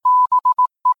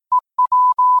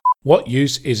What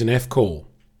use is an F-call?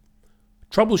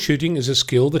 Troubleshooting is a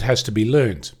skill that has to be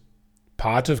learnt.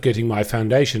 Part of getting my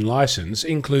foundation license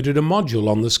included a module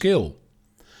on the skill.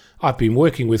 I've been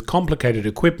working with complicated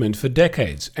equipment for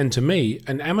decades, and to me,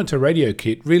 an amateur radio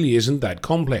kit really isn't that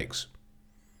complex.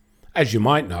 As you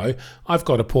might know, I've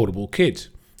got a portable kit.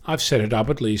 I've set it up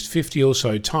at least 50 or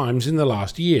so times in the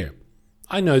last year.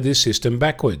 I know this system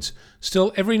backwards.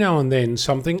 Still, every now and then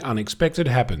something unexpected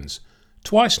happens.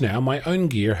 Twice now my own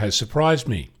gear has surprised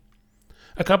me.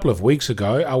 A couple of weeks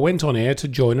ago I went on air to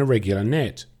join a regular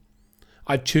net.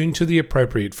 I tuned to the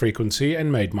appropriate frequency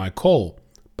and made my call,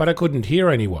 but I couldn't hear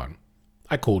anyone.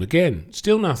 I called again,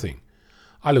 still nothing.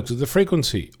 I looked at the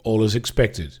frequency, all as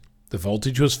expected. The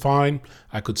voltage was fine,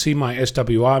 I could see my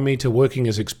SWR meter working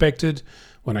as expected.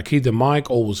 When I keyed the mic,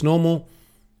 all was normal.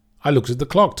 I looked at the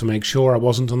clock to make sure I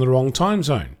wasn't on the wrong time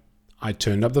zone. I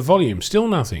turned up the volume, still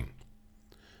nothing.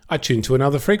 I tuned to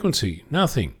another frequency,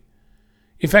 nothing.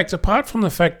 In fact, apart from the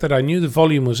fact that I knew the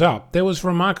volume was up, there was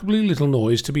remarkably little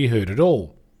noise to be heard at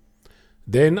all.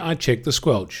 Then I checked the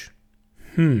squelch.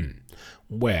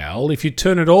 Well, if you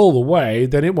turn it all the way,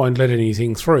 then it won't let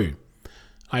anything through.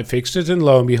 I fixed it, and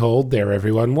lo and behold, there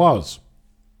everyone was.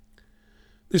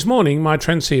 This morning my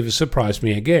transceiver surprised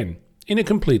me again, in a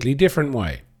completely different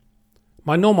way.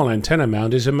 My normal antenna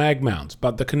mount is a mag mount,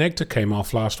 but the connector came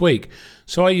off last week,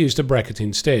 so I used a bracket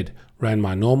instead, ran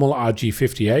my normal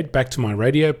RG58 back to my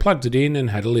radio, plugged it in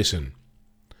and had a listen.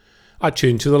 I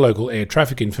tuned to the local air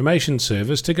traffic information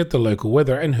service to get the local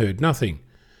weather and heard nothing.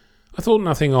 I thought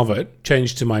nothing of it,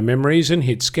 changed to my memories and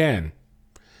hit scan.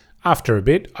 After a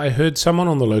bit, I heard someone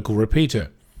on the local repeater.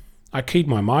 I keyed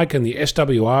my mic and the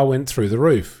SWR went through the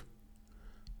roof.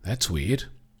 That's weird.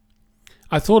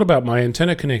 I thought about my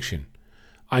antenna connection.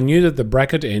 I knew that the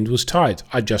bracket end was tight.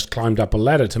 I just climbed up a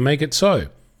ladder to make it so.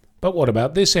 But what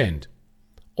about this end?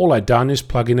 All I'd done is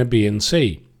plug in a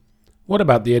BNC. What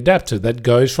about the adapter that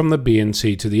goes from the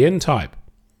BNC to the N-type?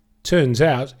 Turns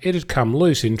out it had come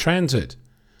loose in transit.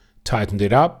 Tightened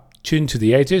it up, tuned to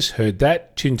the ATIS, heard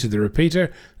that, tuned to the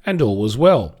repeater, and all was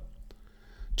well.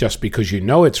 Just because you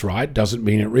know it's right doesn't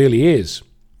mean it really is.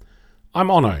 I'm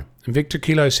Onno, Victor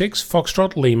Kilo 6,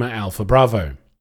 Foxtrot Lima Alpha Bravo.